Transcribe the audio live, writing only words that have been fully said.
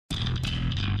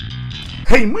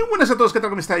Hey, muy buenas a todos, ¿qué tal?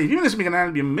 ¿Cómo estáis? Bienvenidos a mi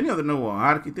canal, bienvenido de nuevo a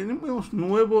ARK y tenemos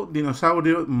nuevo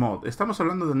dinosaurio mod. Estamos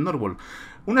hablando del Narwhal,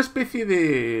 una especie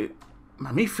de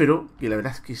mamífero que la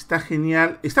verdad es que está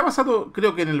genial. Está basado,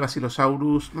 creo que en el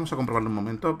Basilosaurus. Vamos a comprobarlo un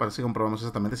momento, para si comprobamos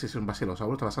exactamente si es un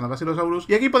Basilosaurus. Está basado en el Basilosaurus.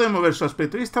 Y aquí podemos ver su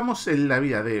aspecto y estamos en la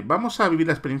vida de... Vamos a vivir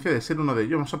la experiencia de ser uno de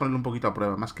ellos. Vamos a ponerlo un poquito a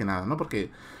prueba, más que nada, ¿no?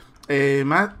 Porque...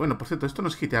 bueno, por cierto, esto no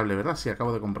es hiteable, ¿verdad? Sí,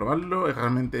 acabo de comprobarlo.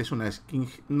 Realmente es una skin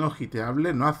no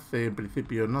hiteable. No hace, en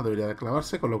principio, no debería de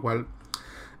clavarse, con lo cual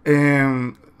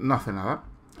no hace nada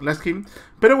la skin.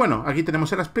 Pero bueno, aquí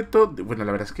tenemos el aspecto. Bueno,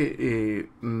 la verdad es que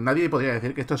nadie podría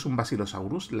decir que esto es un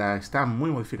Basilosaurus. Está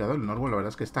muy modificado el Narwhal, la verdad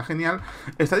es que está genial.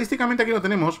 Estadísticamente aquí lo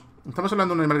tenemos. Estamos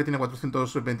hablando de un animal que tiene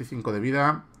 425 de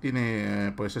vida.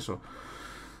 Tiene, pues eso...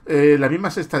 las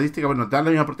mismas estadísticas, bueno, da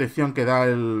la misma protección que da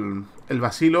el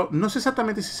basilo. No sé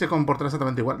exactamente si se comportará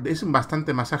exactamente igual. Es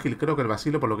bastante más ágil, creo, que el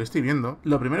basilo, por lo que estoy viendo.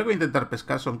 Lo primero que voy a intentar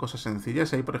pescar son cosas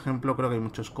sencillas. Ahí, por ejemplo, creo que hay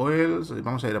muchos coels.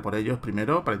 Vamos a ir a por ellos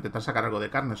primero, para intentar sacar algo de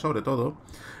carne, sobre todo.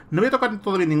 No voy a tocar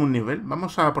todavía ningún nivel.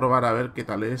 Vamos a probar a ver qué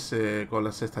tal es con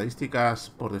las estadísticas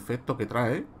por defecto que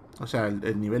trae. O sea,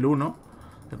 el nivel 1.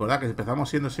 Recordad que empezamos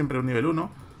siendo siempre un nivel 1.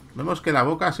 Vemos que la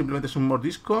boca simplemente es un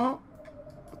mordisco.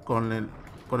 Con el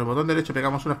botón derecho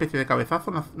pegamos una especie de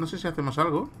cabezazo. No sé si hacemos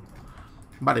algo.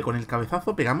 Vale, con el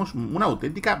cabezazo pegamos una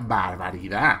auténtica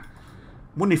barbaridad.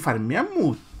 Bueno, y farmea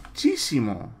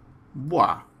muchísimo.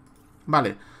 Buah.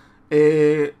 Vale.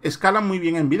 Escala muy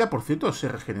bien en vida. Por cierto, ¿se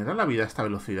regenera la vida a esta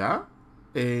velocidad?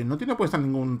 No tiene puesto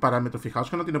ningún parámetro. Fijaos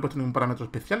que no tiene puesto ningún parámetro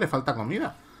especial. Le falta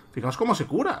comida. Fijaos cómo se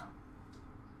cura.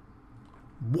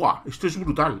 Buah, esto es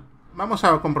brutal. Vamos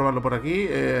a comprobarlo por aquí.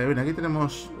 Bueno, aquí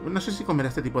tenemos... No sé si comerá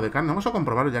este tipo de carne. Vamos a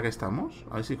comprobarlo ya que estamos.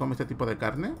 A ver si come este tipo de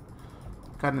carne.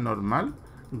 Carne normal.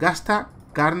 Gasta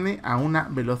carne a una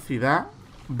velocidad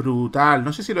brutal.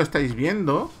 No sé si lo estáis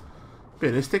viendo,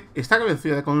 pero esta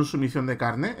velocidad de consumición de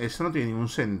carne, eso no tiene ningún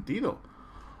sentido.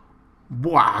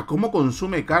 ¡Buah! ¿Cómo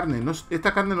consume carne?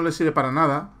 Esta carne no le sirve para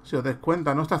nada. Si os dais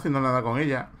cuenta, no está haciendo nada con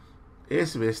ella.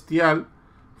 Es bestial.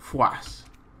 ¡Fuas!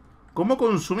 ¿Cómo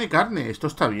consume carne? ¿Esto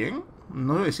está bien?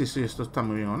 No sé si esto está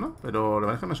muy bien o no, pero la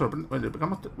verdad es que me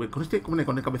sorprende.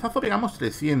 Con el cabezazo pegamos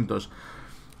 300.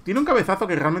 Tiene un cabezazo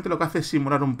que realmente lo que hace es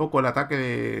simular un poco el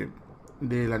ataque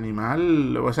del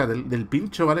animal, o sea, del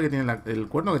pincho, ¿vale? Que tiene el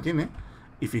cuerno que tiene.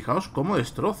 Y fijaos cómo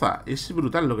destroza. Es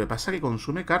brutal. Lo que pasa es que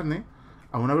consume carne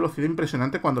a una velocidad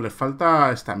impresionante cuando le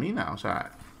falta estamina. O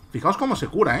sea, fijaos cómo se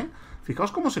cura, ¿eh?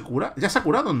 Fijaos cómo se cura. Ya se ha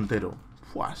curado entero.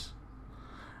 ¡Fuas!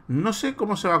 No sé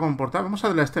cómo se va a comportar. Vamos a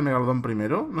darle a este megalodón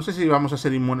primero. No sé si vamos a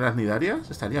ser inmunes a las nidarias.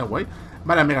 Estaría guay.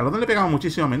 Vale, al megalodón le pegamos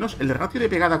muchísimo menos. El ratio de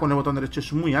pegada con el botón derecho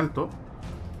es muy alto.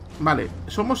 Vale,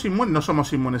 ¿somos inmunes? No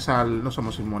somos inmunes al... No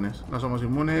somos inmunes. No somos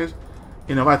inmunes.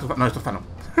 Y nos va a destrozar. No, destrozar no.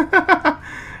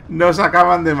 Nos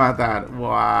acaban de matar.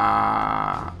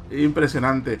 ¡Buah!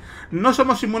 Impresionante. No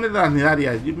somos inmunes a las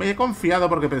nidarias. Me he confiado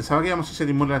porque pensaba que íbamos a ser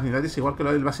inmunes a las nidarias, igual que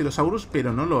lo del Basilosaurus,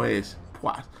 pero no lo es.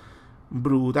 ¡Buah!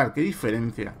 Brutal, qué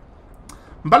diferencia.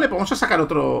 Vale, pues vamos a sacar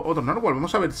otro Narwhal.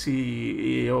 Vamos a ver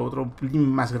si otro plin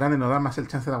más grande nos da más el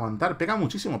chance de aguantar. Pega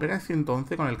muchísimo, pega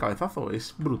 111 con el cabezazo.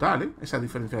 Es brutal, ¿eh? Esa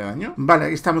diferencia de daño. Vale,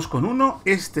 aquí estamos con uno.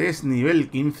 Este es nivel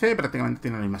 15. Prácticamente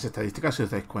tiene las mismas estadísticas, si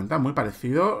os dais cuenta. Muy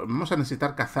parecido. Vamos a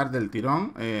necesitar cazar del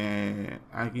tirón.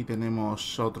 Aquí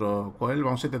tenemos otro coel.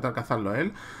 Vamos a intentar cazarlo a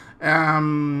él.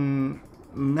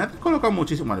 Me ha descolocado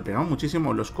muchísimo. Vale, pegamos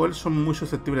muchísimo. Los coels son muy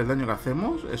susceptibles al daño que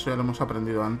hacemos. Eso ya lo hemos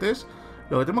aprendido antes.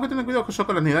 Lo que tenemos que tener cuidado son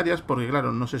con las nidarias, porque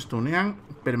claro, nos stunean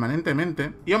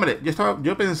permanentemente. Y hombre,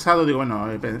 yo he pensado, digo,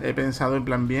 bueno, he pensado en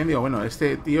plan bien, digo, bueno,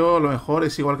 este tío a lo mejor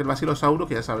es igual que el Basilosaurus,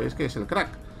 que ya sabéis que es el crack.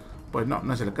 Pues no,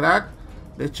 no es el crack.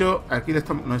 De hecho, aquí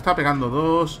nos está pegando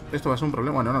dos. Esto va a ser un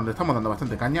problema. Bueno, no, le estamos dando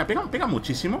bastante caña. Pega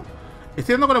muchísimo.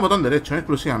 Estoy dando con el botón derecho,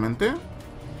 exclusivamente.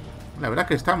 La verdad es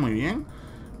que está muy bien.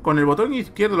 Con el botón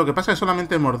izquierdo lo que pasa es que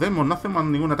solamente mordemos, no hacemos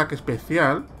ningún ataque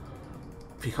especial.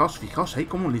 Fijaos ahí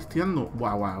como listeando.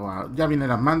 Guau, guau, guau. Ya vienen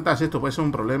las mantas, esto puede ser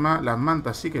un problema. Las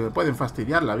mantas sí que me pueden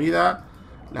fastidiar la vida.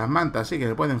 Las mantas sí que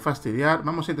me pueden fastidiar.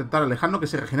 Vamos a intentar alejarnos, que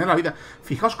se regenera la vida.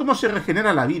 Fijaos cómo se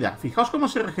regenera la vida. Fijaos cómo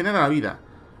se regenera la vida.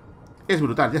 Es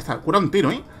brutal, ya está. Cura un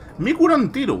tiro, ¿eh? Me cura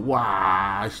un tiro.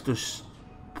 Guau, esto es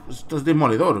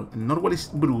demoledor. El Narwhal es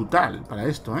brutal para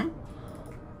esto, ¿eh?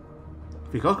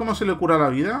 Fijaos cómo se le cura la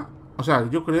vida. O sea,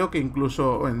 yo creo que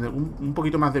incluso un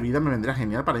poquito más de vida me vendría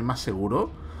genial para ir más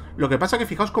seguro. Lo que pasa es que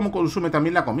fijaos cómo consume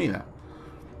también la comida.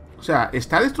 O sea,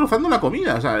 está destrozando la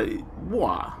comida. O sea,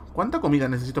 ¡buah! ¿Cuánta comida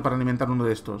necesito para alimentar uno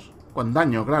de estos? Con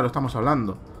daño, claro, estamos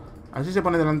hablando. A ver si se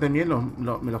pone delante de mí,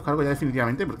 me los cargo ya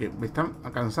definitivamente, porque me están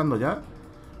cansando ya.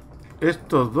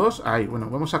 Estos dos, ahí, bueno,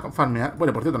 vamos a farmear.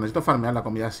 Bueno, por cierto, necesito farmear la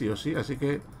comida sí o sí, así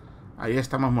que Ahí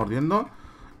estamos mordiendo.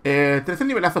 13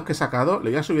 nivelazos que he sacado. Le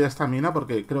voy a subir a esta mina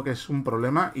porque creo que es un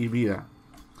problema. Y vida.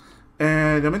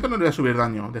 De momento no le voy a subir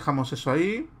daño. Dejamos eso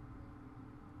ahí.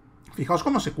 Fijaos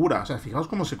cómo se cura. O sea, fijaos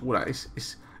cómo se cura.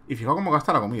 Y fijaos cómo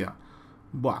gasta la comida.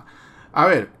 Buah. A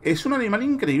ver, es un animal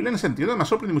increíble en el sentido de me ha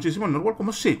sorprendido muchísimo el Narwhal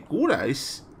cómo se cura.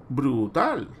 Es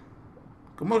brutal.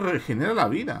 Cómo regenera la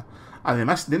vida.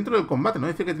 Además, dentro del combate, no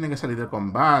dice que tiene que salir del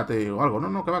combate o algo. No,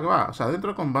 no, que va, que va. O sea, dentro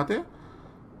del combate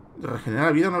regenera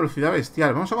la vida a una velocidad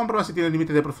bestial. Vamos a comprobar si tiene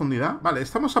límite de profundidad. Vale,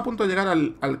 estamos a punto de llegar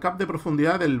al cap de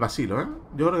profundidad del basilo, ¿eh?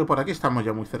 Yo creo que por aquí estamos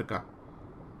ya muy cerca.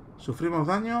 ¿Sufrimos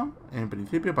daño? En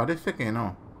principio parece que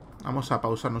no. Vamos a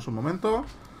pausarnos un momento.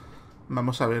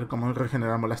 Vamos a ver cómo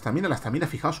regeneramos la estamina. La estamina,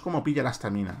 fijaos cómo pilla la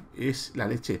estamina. Es la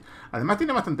leche. Además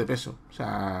tiene bastante peso. O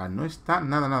sea, no está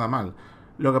nada mal.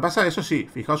 Lo que pasa, eso sí,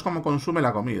 fijaos cómo consume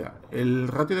la comida. El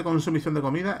ratio de consumición de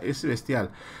comida es bestial.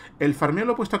 El farmeo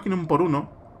lo he puesto aquí en 1 por 1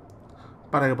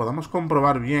 para que podamos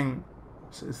comprobar bien.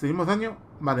 ¿Recibimos daño?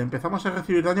 Vale, empezamos a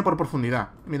recibir daño por profundidad.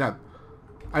 Mirad,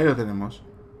 ahí lo tenemos.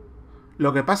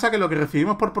 Lo que pasa es que lo que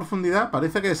recibimos por profundidad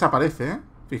parece que desaparece, ¿eh?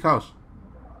 Fijaos.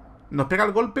 Nos pega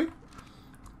el golpe,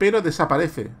 pero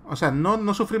desaparece. O sea,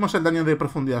 no sufrimos el daño de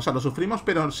profundidad. O sea, lo sufrimos,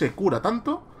 pero se cura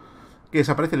tanto que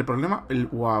desaparece el problema.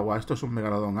 Guau, esto es un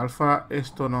megalodón alfa.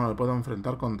 Esto no me puedo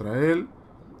enfrentar contra él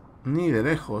ni de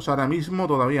lejos. Ahora mismo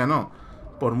todavía no.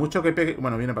 Por mucho que pegue...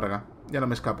 Bueno, viene para acá. Ya no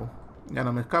me escapo. Ya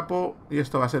no me escapo. Y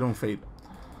esto va a ser un fail.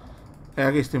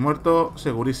 Aquí estoy muerto,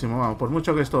 segurísimo. Vamos, por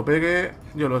mucho que esto pegue,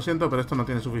 yo lo siento, pero esto no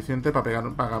tiene suficiente para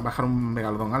bajar un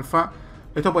megalodón alfa.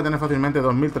 Esto puede tener fácilmente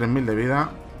 2000, 3000 de vida.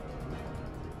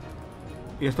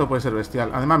 Y esto puede ser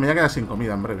bestial. Además, me voy a quedar sin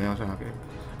comida en breve. O sea que...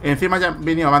 Encima ya han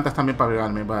venido avantas también para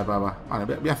pegarme. Va.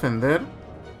 Vale, voy a ascender.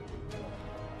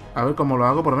 A ver cómo lo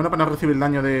hago. Por lo menos para no recibir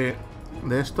daño de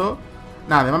esto.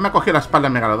 Nada, además me ha cogido la espalda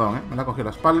el megalodón, ¿eh? Me la ha cogido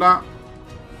la espalda.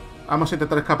 Vamos a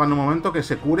intentar escapar en un momento que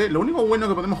se cure. Lo único bueno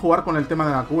que podemos jugar con el tema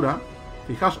de la cura.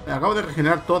 Fijaos, acabo de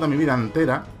regenerar toda mi vida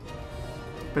entera.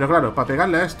 Pero claro, para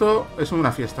pegarle a esto es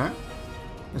una fiesta, ¿eh?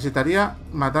 Necesitaría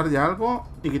matar ya algo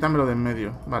y quitármelo de en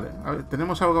medio. Vale, a ver,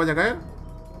 ¿tenemos algo que vaya a caer?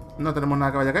 No tenemos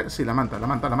nada que vaya a caer. Sí, la manta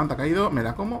ha caído. ¿Me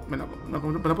la como? ¿Me la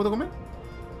puedo comer?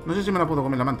 No sé si me la puedo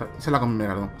comer la manta. Se la comió el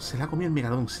megalodón. Se la ha comido el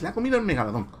megalodón. Se la ha comido el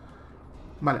megalodón.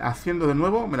 Vale, haciendo de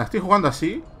nuevo. Me la estoy jugando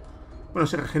así. Bueno,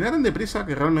 se regeneran deprisa,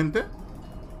 que realmente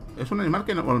es un animal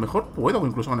que a lo mejor puedo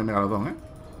incluso con el megalodón, ¿eh?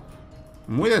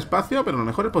 Muy despacio, pero lo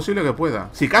mejor es posible que pueda.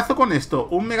 Si cazo con esto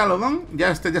un megalodón,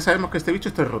 ya sabemos que este bicho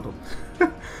está roto.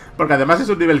 Porque además es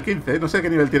un nivel 15, ¿eh? No sé qué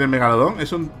nivel tiene el megalodón.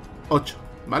 Es un 8,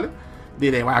 ¿vale?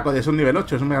 Diré, bueno, es un nivel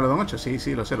 8, es un megalodón 8.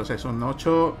 Sí, lo sé, es un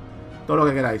 8, todo lo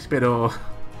que queráis, pero...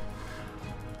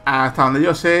 Hasta donde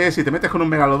yo sé, si te metes con un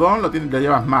megalodón, lo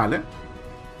llevas mal, ¿eh?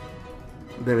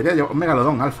 Debería llevar un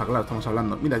megalodón alfa, claro, estamos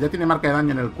hablando. Mira, ya tiene marca de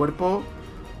daño en el cuerpo.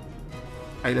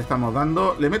 Ahí le estamos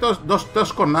dando. Le meto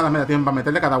dos cornadas, me da tiempo para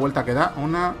meterle cada vuelta que da.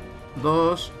 1,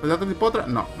 2... ¿Le da tiempo otra?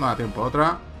 No da tiempo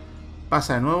otra.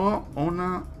 Pasa de nuevo.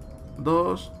 1,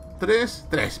 2, 3.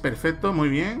 3, perfecto, muy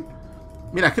bien.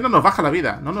 Mira, es que no nos baja la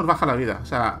vida. No nos baja la vida, o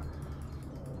sea...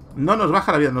 No nos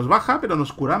baja la vida, nos baja, pero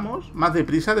nos curamos más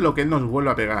deprisa de lo que él nos vuelve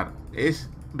a pegar.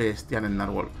 Es bestial el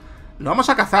Narwhal. Lo vamos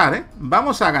a cazar, ¿eh?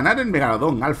 Vamos a ganar el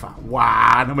megalodón alfa.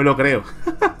 ¡Guau! No me lo creo.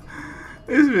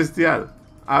 Es bestial.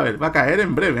 A ver, va a caer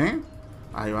en breve, ¿eh?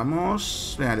 Ahí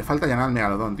vamos. Venga, le falta llenar al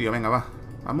megalodón, tío. Venga, va.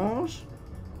 Vamos.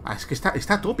 Ah, es que está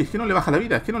a tope. Es que no le baja la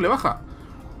vida. Es que no le baja.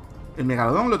 El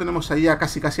megalodón lo tenemos ahí ya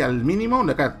casi al mínimo.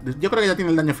 Yo creo que ya tiene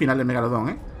el daño final el megalodón,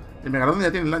 ¿eh? El megalodón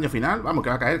ya tiene el daño final. Vamos,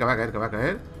 que va a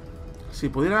caer. Si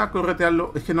pudiera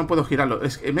corretearlo... Es que no puedo girarlo.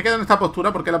 Es que me he quedado en esta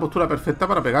postura porque es la postura perfecta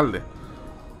para pegarle.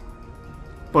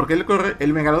 Porque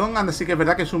el megalodón anda, sí que es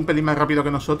verdad que es un pelín más rápido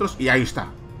que nosotros. Y ahí está.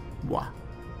 Buah.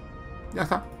 Ya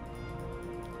está.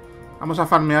 Vamos a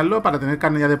farmearlo para tener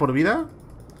carne ya de por vida.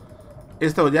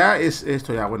 Esto ya,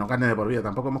 bueno, carne de por vida.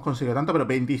 Tampoco hemos conseguido tanto, pero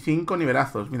 25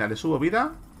 nivelazos. Mira, le subo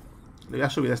vida. Le voy a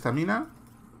subir esta mina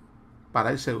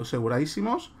para ir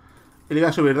seguradísimos. Y le voy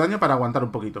a subir daño para aguantar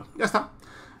un poquito. Ya está.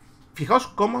 Fijaos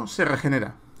cómo se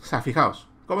regenera. O sea, fijaos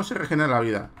cómo se regenera la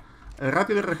vida. El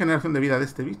ratio de regeneración de vida de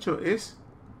este bicho es...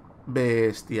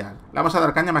 bestial. Le vamos a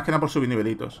dar caña más que nada por subir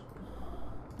nivelitos.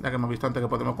 Ya que hemos visto antes que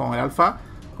podemos con el alfa.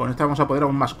 Con este vamos a poder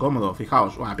aún más cómodo.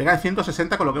 Fijaos, bueno, pega de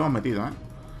 160 con lo que hemos metido, ¿eh?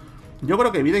 Yo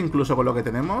creo que vida, incluso con lo que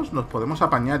tenemos, nos podemos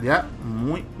apañar ya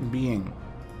muy bien.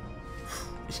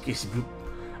 Es que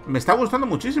me está gustando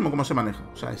muchísimo cómo se maneja.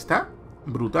 O sea, está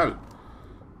brutal.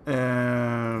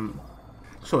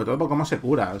 Sobre todo por cómo se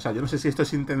cura. O sea, yo no sé si esto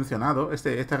es intencionado,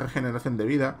 esta regeneración de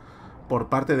vida por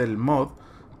parte del mod.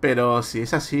 Pero si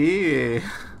es así,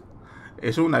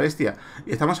 Es una bestia.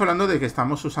 Y estamos hablando de que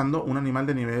estamos usando un animal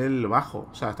de nivel bajo.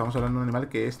 O sea, estamos hablando de un animal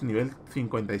que es nivel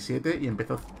 57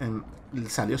 y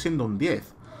salió siendo un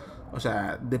 10. O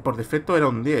sea, por defecto era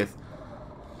un 10.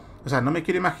 O sea, no me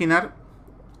quiero imaginar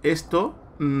esto,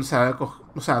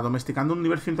 o sea, domesticando un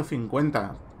nivel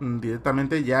 150.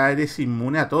 Directamente ya eres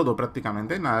inmune a todo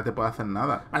prácticamente. Nada te puede hacer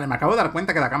nada. Vale, me acabo de dar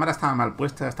cuenta que la cámara estaba mal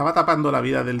puesta. Estaba tapando la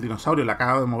vida del dinosaurio. La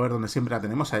acabo de mover donde siempre la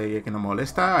tenemos. Ahí que no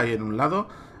molesta, ahí en un lado.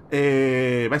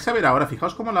 Vais a ver ahora,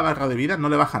 fijaos cómo la barra de vida no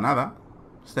le baja nada.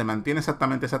 Se mantiene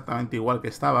exactamente igual que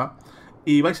estaba.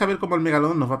 Y vais a ver cómo el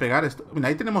megalodón nos va a pegar esto. Mira,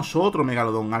 ahí tenemos otro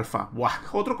megalodón alfa. ¡Buah!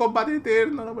 Otro combate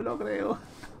eterno, no me lo creo.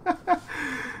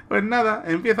 Pues nada,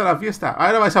 empieza la fiesta.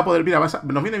 Ahora vais a poder, mira,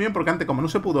 nos viene bien porque antes como no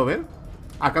se pudo ver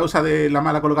a causa de la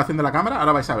mala colocación de la cámara,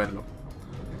 ahora vais a verlo.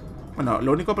 Bueno,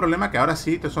 lo único problema es que ahora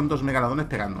sí son dos megalodones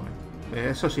pegándome.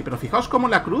 Eso sí, pero fijaos cómo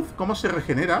la cruz, cómo se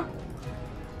regenera.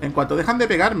 En cuanto dejan de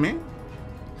pegarme,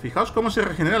 fijaos cómo se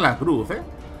regenera la cruz,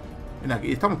 Mira,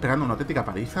 aquí estamos pegando una auténtica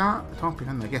paliza. Estamos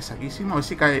pegando aquí a saquísimo. A ver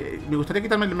si cae. Me gustaría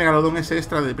quitarme el megalodón ese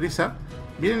extra de prisa.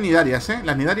 Vienen nidarias,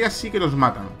 Las nidarias sí que nos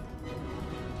matan.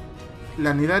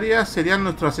 Las nidarias serían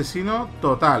nuestro asesino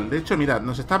total. De hecho, mirad,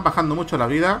 nos están bajando mucho la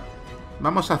vida.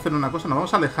 Vamos a hacer una cosa, nos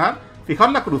vamos a alejar.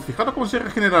 Fijaos la cruz, fijaos cómo se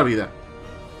regenera la vida.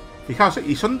 Fijaos,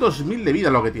 y son 2000 de vida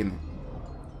lo que tiene.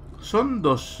 Son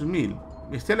 2000.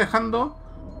 Me estoy alejando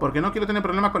porque no quiero tener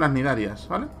problemas con las nidarias,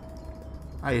 ¿vale?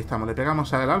 Ahí estamos, le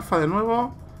pegamos al alfa de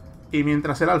nuevo. Y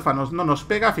mientras el alfa no nos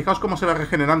pega, fijaos cómo se va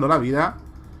regenerando la vida.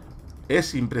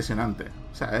 Es impresionante.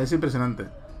 O sea, es impresionante.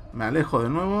 Me alejo de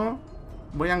nuevo.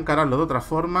 Voy a encararlo de otra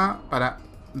forma para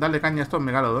darle caña a estos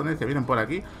megalodones que vienen por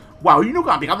aquí. ¡Guau! Hay uno que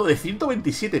me ha pegado de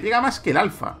 127. Pega más que el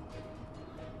alfa.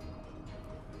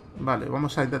 Vale,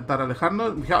 vamos a intentar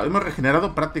alejarnos. Fijaos, hemos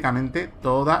regenerado prácticamente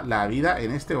toda la vida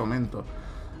en este momento.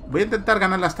 Voy a intentar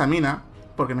ganar la estamina,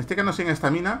 porque me estoy quedando sin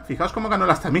estamina. Fijaos cómo ganó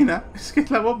la estamina. Es que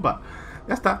es la bomba.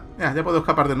 Ya está. Ya puedo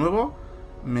escapar de nuevo.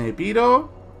 Me piro.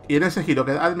 Y en ese giro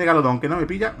que da el megalodón que no me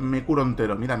pilla, me curo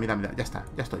entero. Mira, mira, mira. Ya está.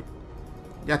 Ya estoy.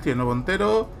 Ya estoy de nuevo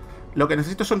entero. Lo que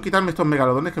necesito son quitarme estos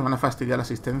megalodones que me van a fastidiar la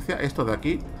asistencia. Esto de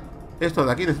aquí. Esto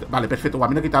de aquí. Vale, perfecto. A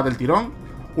mí me he quitado del tirón.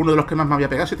 Uno de los que más me había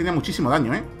pegado. Ese tenía muchísimo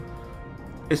daño,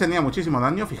 Ese tenía muchísimo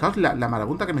daño. Fijaos la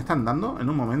marabunta que me están dando en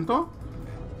un momento.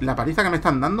 La paliza que me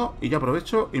están dando. Y yo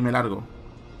aprovecho y me largo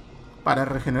para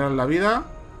regenerar la vida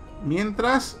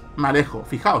mientras me alejo.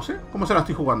 Fijaos, cómo se la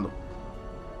estoy jugando.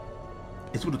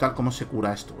 Es brutal cómo se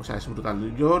cura esto. O sea, es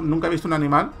brutal. Yo nunca he visto un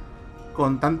animal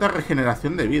con tanta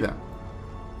regeneración de vida.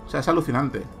 O sea, es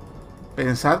alucinante.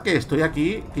 Pensad que estoy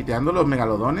aquí quiteando los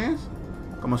megalodones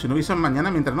como si no hubiesen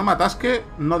mañana. Mientras no me atasque,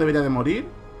 no debería de morir.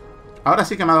 Ahora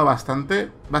sí que me ha dado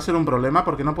bastante. Va a ser un problema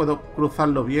porque no puedo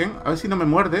cruzarlo bien. A ver si no me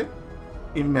muerde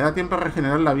y me da tiempo a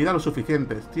regenerar la vida lo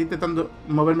suficiente. Estoy intentando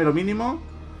moverme lo mínimo.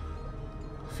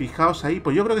 Fijaos ahí.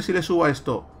 Pues yo creo que si le subo a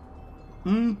esto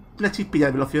una chispilla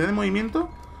de velocidad de movimiento,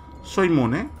 soy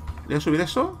inmune. Voy a subir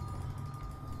eso.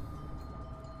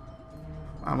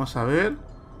 Vamos a ver.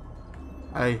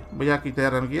 Ahí, voy a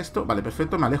quitar aquí esto. Vale,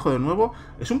 perfecto, me alejo de nuevo.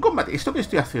 Es un combate. Esto que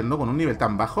estoy haciendo con un nivel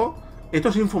tan bajo, esto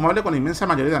es infumable con la inmensa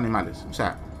mayoría de animales. O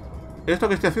sea, esto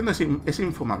que estoy haciendo es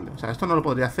infumable. O sea, esto no lo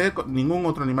podría hacer con ningún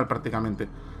otro animal prácticamente.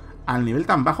 Al nivel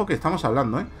tan bajo que estamos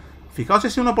hablando, Fijaos,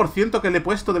 ese 1% que le he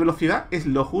puesto de velocidad es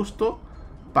lo justo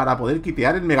para poder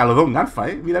quitear el megalodón alfa,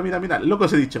 Mira, mira, mira, lo que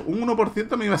os he dicho. Un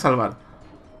 1% me iba a salvar.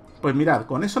 Pues mirad,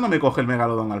 con eso no me coge el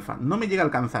megalodón alfa. No me llega a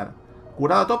alcanzar.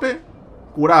 Curado a tope,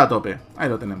 curado a tope. Ahí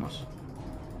lo tenemos.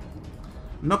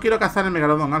 No quiero cazar el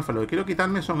megalodón alfa. Lo que quiero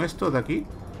quitarme son estos de aquí,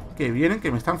 que vienen,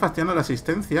 que me están fastidiando la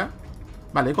asistencia.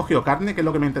 Vale, he cogido carne, que es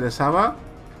lo que me interesaba.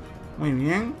 Muy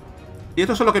bien. Y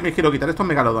esto es lo que me quiero quitar, estos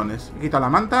megalodones. He quitado la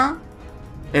manta.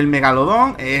 El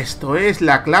megalodón, esto es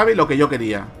la clave, lo que yo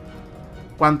quería.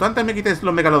 Cuanto antes me quites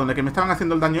los megalodones que me estaban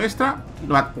haciendo el daño extra.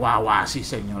 ¡Guau, guau! Sí,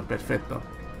 señor, perfecto.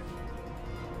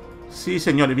 Sí,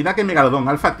 señor, y mira que el megalodón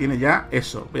alfa tiene ya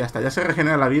eso. Pues ya está, ya se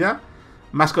regenera la vida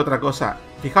más que otra cosa.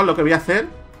 Fijaos lo que voy a hacer.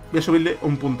 Voy a subirle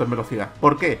un punto en velocidad.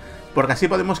 ¿Por qué? Porque así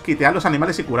podemos quitear los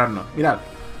animales y curarnos. Mirad,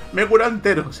 me he curado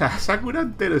entero. O sea, se ha curado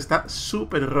entero. Está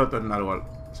súper roto el Narwhal.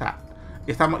 O sea,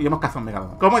 y hemos cazado un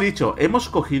megalodón. Como he dicho, hemos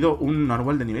cogido un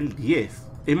Narwhal de nivel 10.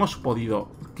 Hemos podido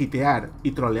quitear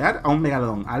y trolear a un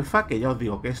megalodón alfa, que ya os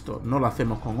digo que esto no lo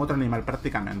hacemos con otro animal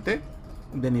prácticamente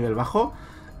de nivel bajo.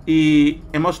 Y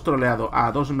hemos troleado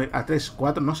a 3,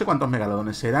 4, no sé cuántos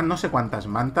megalodones serán, no sé cuántas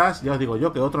mantas. Ya os digo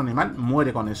yo que otro animal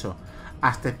muere con eso.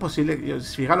 Hasta es posible,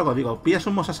 fijaos lo que os digo, pillas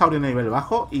un mosasaurio de nivel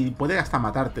bajo y puede hasta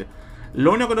matarte.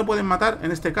 Lo único que no pueden matar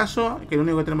en este caso, que lo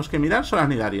único que tenemos que mirar son las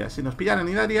nidarias. Si nos pillan las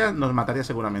nidarias, nos mataría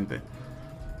seguramente.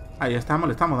 Ahí estamos,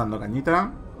 le estamos dando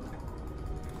cañita.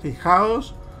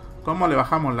 Fijaos cómo le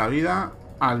bajamos la vida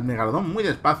al megalodón. Muy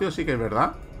despacio, sí que es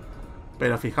verdad.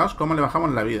 Pero fijaos cómo le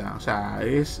bajamos la vida. O sea,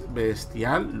 es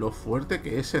bestial lo fuerte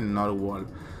que es el Narwhal.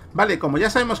 Vale, como ya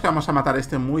sabemos que vamos a matar a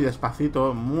este muy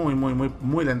despacito,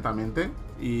 muy lentamente.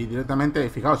 Y directamente,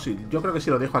 fijaos, yo creo que si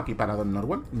lo dejo aquí parado el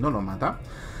Narwhal, no lo mata.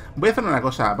 Voy a hacer una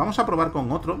cosa, vamos a probar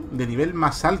con otro de nivel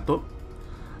más alto.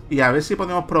 Y a ver si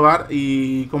podemos probar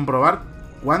y comprobar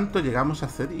cuánto llegamos a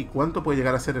hacer y cuánto puede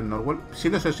llegar a ser el Narwhal.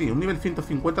 Siendo eso sí, un nivel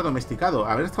 150 domesticado.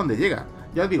 A ver hasta dónde llega.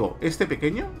 Ya os digo, este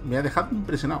pequeño me ha dejado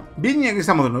impresionado. Bien, y aquí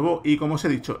estamos de nuevo. Y como os he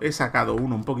dicho, he sacado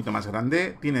uno un poquito más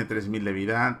grande. Tiene 3000 de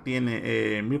vida.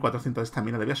 Tiene 1400 de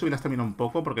estamina. Le voy a subir la estamina un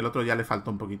poco porque el otro ya le falta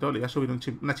un poquito. Le voy a subir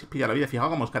una chispilla a la vida. Fijaos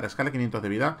como os escala 500 de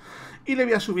vida. Y le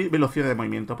voy a subir velocidad de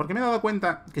movimiento. Porque me he dado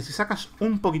cuenta que si sacas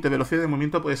un poquito de velocidad de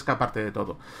movimiento puedes escaparte de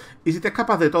todo. Y si te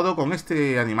escapas de todo con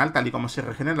este animal, tal y como se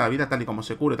regenera la vida, tal y como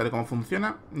se cure, tal y como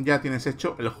funciona, ya tienes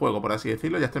hecho el juego, por así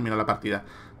decirlo. Ya has terminado la partida.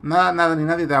 Nada ni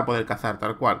nadie te va a poder cazar,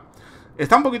 tal cual.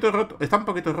 ¿Está un poquito roto? ¿Está un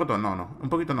poquito roto? No, un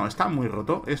poquito no, está muy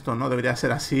roto. Esto no debería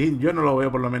ser así. Yo no lo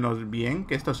veo por lo menos bien,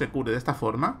 que esto se cure de esta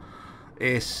forma.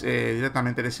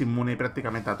 Directamente eres inmune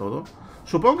prácticamente a todo.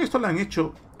 Supongo que esto lo han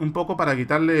hecho un poco para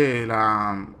quitarle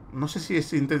la... No sé si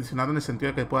es intencionado en el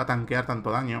sentido de que pueda tanquear tanto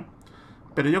daño.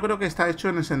 Pero yo creo que está hecho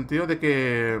en el sentido de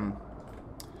que...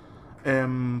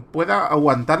 pueda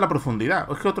aguantar la profundidad.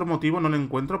 Es que otro motivo no lo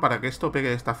encuentro para que esto pegue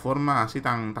de esta forma así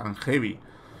tan heavy.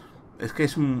 Es que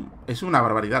es una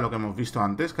barbaridad lo que hemos visto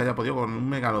antes, que haya podido con un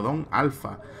megalodón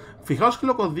alfa. Fijaos que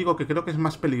lo que os digo, que creo que es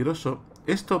más peligroso.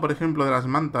 Esto, por ejemplo, de las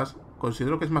mantas,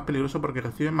 considero que es más peligroso porque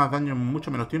recibe más daño en mucho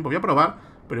menos tiempo. Voy a probar,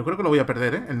 pero yo creo que lo voy a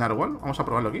perder, ¿eh? El Narwhal. Vamos a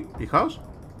probarlo aquí, fijaos.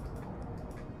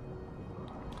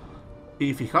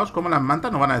 Y fijaos cómo las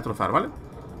mantas nos van a destrozar, ¿vale?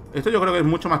 Esto yo creo que es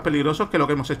mucho más peligroso que lo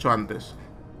que hemos hecho antes.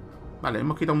 Vale,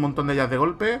 hemos quitado un montón de ellas de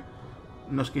golpe.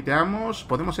 Nos quiteamos.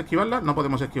 ¿Podemos esquivarlas? No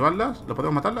podemos esquivarlas. ¿Lo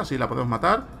podemos matarlas? Sí, la podemos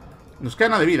matar. Nos queda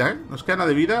nada de vida, ¿eh? Nos queda nada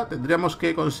de vida. Tendríamos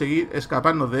que conseguir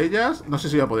escaparnos de ellas. No sé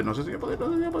si voy a poder, no sé si voy a poder, no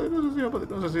sé si voy a poder, no sé si voy a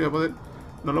poder, no sé si voy a poder.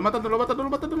 Nos lo matan, nos lo matan, nos lo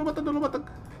matan, nos lo matan, nos lo matan.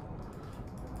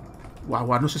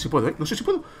 Guau, no sé si puedo, ¿eh? No sé si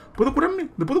puedo. ¿Puedo curarme?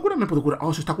 ¿Me puedo curar? ¿Me puedo curar?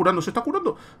 Oh, se está curando, se está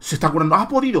curando. Se está curando. Ha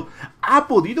podido. Ha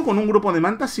podido con un grupo de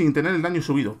mantas sin tener el daño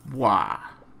subido. Buah.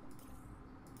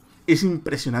 Es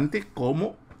impresionante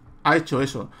cómo ha hecho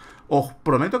eso. Os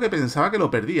prometo que pensaba que lo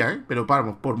perdía, ¿eh? Pero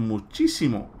vamos, por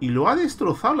muchísimo. Y lo ha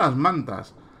destrozado las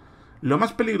mantas. Lo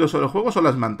más peligroso del juego son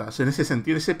las mantas. En ese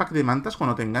sentido, ese pack de mantas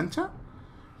cuando te engancha,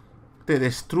 te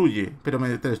destruye. Pero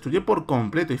te destruye por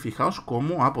completo. Y fijaos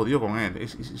cómo ha podido con él.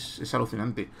 Es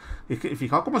alucinante. Es que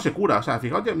fijaos cómo se cura. O sea,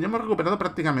 fijaos, ya hemos recuperado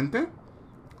prácticamente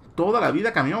toda la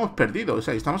vida que habíamos perdido. O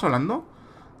sea, estamos hablando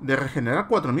de regenerar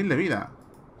 4000 de vida.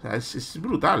 O sea, es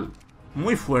brutal.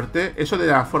 Muy fuerte. Eso de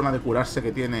la forma de curarse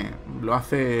que tiene lo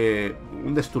hace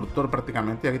un destructor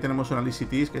prácticamente. Aquí tenemos una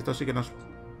lisitis, que esto sí que nos...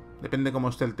 Depende cómo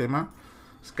esté el tema.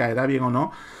 Caerá bien o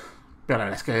no. Pero la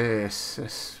verdad es que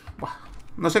Buah.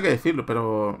 No sé qué decirlo,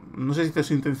 pero... No sé si esto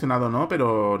es intencionado o no,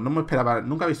 pero no me esperaba...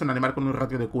 Nunca he visto un animal con un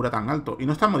ratio de cura tan alto. Y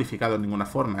no está modificado en ninguna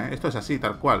forma, ¿eh? Esto es así,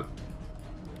 tal cual.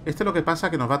 Este es lo que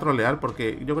pasa, que nos va a trolear,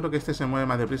 porque yo creo que este se mueve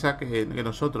más deprisa que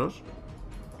nosotros.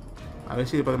 A ver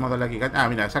si podemos darle aquí caña. Ah,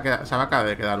 mira, se acaba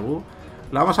de quedar.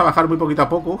 La vamos a bajar muy poquito a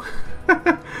poco.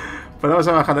 Pero vamos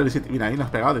a bajar el sitio. Mira, ahí nos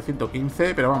ha pegado de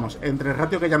 115. Pero vamos, entre el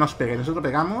ratio que ya nos pegue y nosotros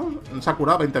pegamos, nos ha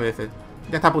curado 20 veces.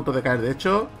 Ya está a punto de caer, de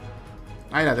hecho.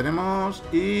 Ahí la tenemos.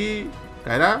 Y...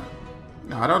 caerá.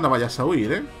 Ahora no vayas a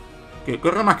huir, ¿eh? Que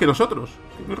corre más que nosotros.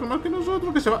 Que corre más que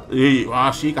nosotros, que se va. ¡Y!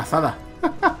 ¡Ah, sí, cazada!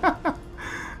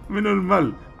 Menos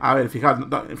mal. A ver, fijaos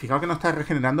que no está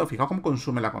regenerando. Fijaos cómo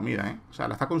consume la comida, ¿eh? O sea,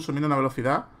 la está consumiendo a una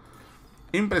velocidad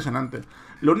impresionante.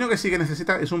 Lo único que sí que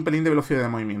necesita es un pelín de velocidad de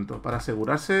movimiento para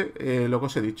asegurarse lo que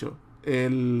os he dicho.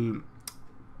 El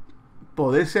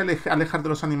poderse alejar de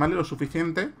los animales lo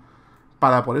suficiente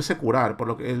para poderse curar. Por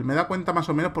lo que me da cuenta más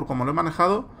o menos por cómo lo he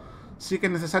manejado, sí que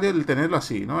es necesario el tenerlo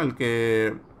así, ¿no? El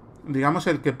que, digamos,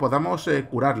 el que podamos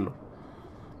curarlo.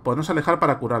 Podernos alejar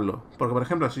para curarlo. Porque, por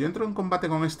ejemplo, si yo entro en combate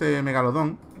con este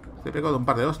megalodón, te pego de un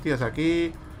par de hostias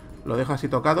aquí, lo dejo así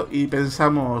tocado y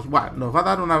pensamos, buah, nos va a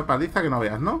dar una paliza que no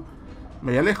veas, ¿no?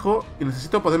 Me alejo y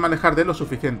necesito poderme alejar de él lo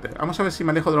suficiente. Vamos a ver si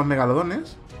me alejo de los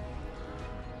megalodones.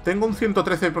 Tengo un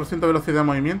 113% de velocidad de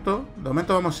movimiento. De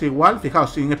momento vamos igual.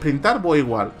 Fijaos, sin sprintar voy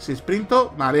igual. Si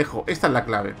sprinto, me alejo. Esta es la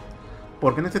clave.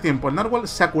 Porque en este tiempo el Narwhal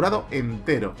se ha curado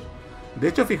entero. De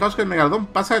hecho, fijaos que el megalodón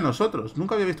pasa de nosotros.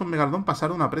 Nunca había visto un megalodón pasar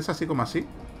de una presa así como así.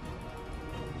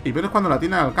 Y pero es cuando la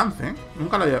tiene al alcance, ¿eh?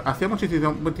 Nunca lo había... Hacía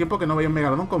muchísimo tiempo que no veía un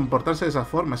megalodón comportarse de esa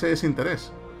forma, ese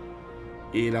desinterés.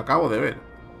 Y lo acabo de ver.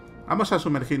 Vamos a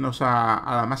sumergirnos a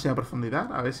la máxima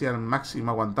profundidad. A ver si al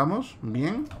máximo aguantamos.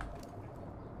 Bien.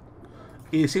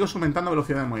 Y sigo aumentando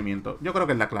velocidad de movimiento. Yo creo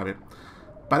que es la clave.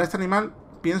 Para este animal,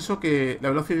 pienso que la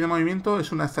velocidad de movimiento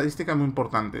es una estadística muy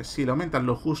importante. Si le aumentas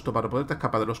lo justo para poderte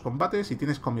escapar de los combates y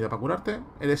tienes comida para curarte,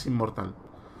 eres inmortal.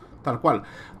 Tal cual.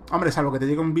 Hombre, salvo que te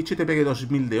llegue un bicho y te pegue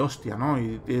 2000 de hostia, ¿no?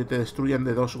 Y te destruyan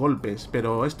de 2 golpes.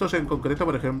 Pero estos en concreto,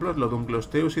 por ejemplo, los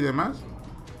Dunklosteus y demás.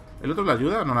 ¿El otro le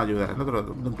ayuda o no le ayuda? El otro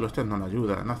Dunklosteus no le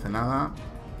ayuda, no hace nada.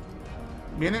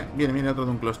 Viene otro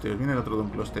Dunklosteus. Viene el otro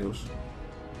Dunklosteus.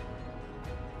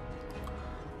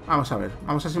 Vamos a ver,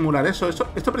 vamos a simular eso.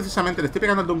 Esto precisamente le estoy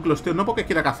pegando al Dunklosteus, no porque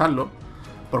quiera cazarlo,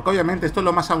 porque obviamente esto es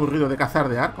lo más aburrido de cazar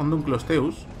de ARK, con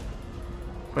Dunklosteus.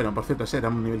 Bueno, por cierto, ese era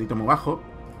un nivelito muy bajo.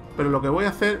 Pero lo que voy a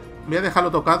hacer, voy a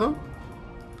dejarlo tocado.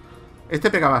 Este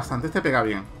pega bastante, este pega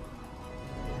bien.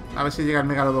 A ver si llega el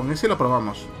megalodón ese y lo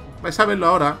probamos. Vais a verlo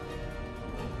ahora.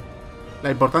 La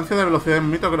importancia de la velocidad de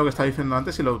movimiento, que es lo que estaba diciendo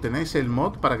antes, si lo tenéis el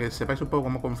mod, para que sepáis un poco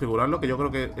cómo configurarlo, que yo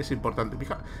creo que es importante.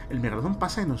 Fija, el megalodón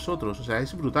pasa de nosotros, o sea,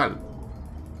 es brutal.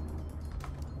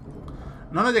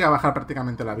 No nos llega a bajar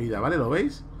prácticamente la vida, ¿vale? ¿Lo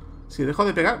veis? Si dejo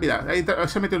de pegar, mira, ahí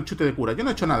se metió el chute de cura. Yo no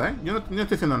he hecho nada, ¿eh? Yo no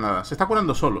estoy haciendo nada, se está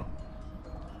curando solo.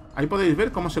 Ahí podéis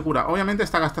ver cómo se cura. Obviamente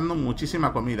está gastando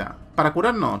muchísima comida. Para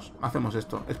curarnos, hacemos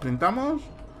esto. Sprintamos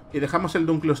y dejamos el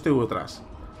Dunklosteus atrás.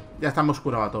 Ya estamos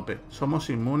curados a tope. Somos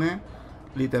inmunes,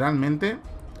 literalmente,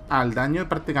 al daño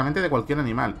prácticamente de cualquier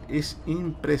animal. Es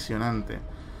impresionante.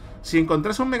 Si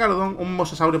encontrase un megalodón, un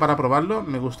mosasaurio para probarlo,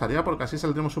 me gustaría, porque así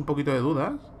saldremos un poquito de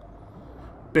dudas.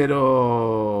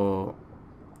 Pero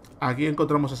aquí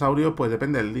encontrar un mosasaurio, pues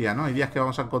depende del día, ¿no? Hay días que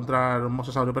vamos a encontrar un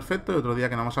mosasaurio perfecto y otro día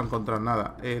que no vamos a encontrar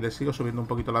nada. Le sigo subiendo un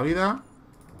poquito la vida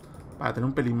para tener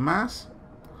un pelín más.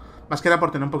 Más que era por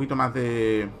tener un poquito más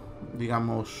de,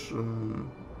 digamos,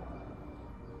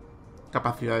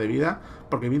 capacidad de vida.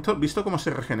 Porque visto cómo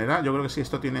se regenera, yo creo que si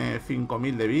esto tiene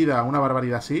 5000 de vida, una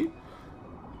barbaridad así,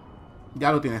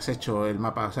 ya lo tienes hecho el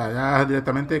mapa. O sea, ya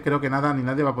directamente creo que nada ni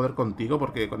nadie va a poder contigo,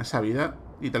 porque con esa vida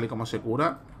y tal y como se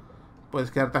cura, puedes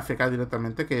quedarte AFK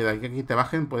directamente, que de aquí te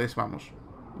bajen, pues vamos,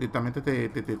 directamente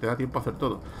te da tiempo a hacer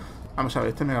todo. Vamos a ver,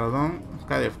 este megalodón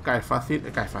cae fácil,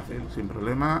 sin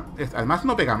problema. Además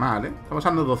no pega mal, ¿eh? Estamos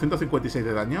hablando de 256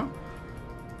 de daño.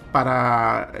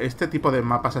 Para este tipo de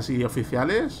mapas así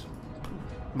oficiales,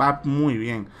 va muy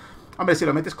bien. Hombre, si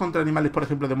lo metes contra animales, por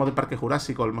ejemplo, de modo Parque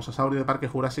Jurásico, el mosasaurio de Parque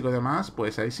Jurásico y demás,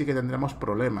 pues ahí sí que tendremos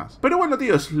problemas. Pero bueno,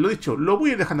 tíos, lo dicho, lo voy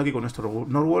a ir dejando aquí con nuestro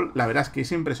Narwhal. La verdad es que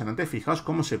es impresionante. Fijaos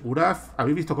cómo se cura.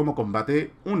 Habéis visto cómo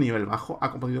combate un nivel bajo.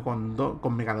 Ha podido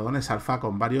con megalodones alfa,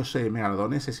 con varios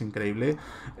megalodones. Es increíble.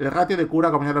 El ratio de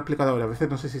cura, como ya lo he explicado varias veces,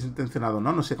 no sé si es intencionado o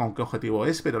no. No sé con qué objetivo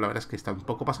es, pero la verdad es que está un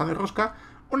poco pasado de rosca.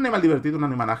 Un animal divertido, un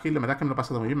animal ágil. La verdad es que me lo he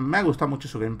pasado muy bien. Me ha gustado mucho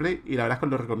su gameplay y la verdad es que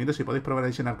os lo recomiendo. Si podéis probar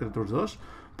en ARK 2,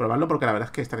 probadlo, porque la verdad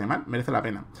es que este animal merece la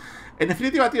pena. En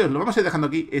definitiva, tíos, lo vamos a ir dejando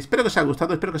aquí. Espero que os haya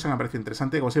gustado, espero que os haya parecido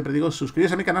interesante. Como siempre digo,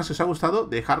 suscribiros a mi canal si os ha gustado,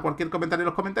 dejar cualquier comentario en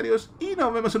los comentarios y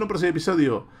nos vemos en un próximo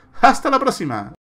episodio. ¡Hasta la próxima!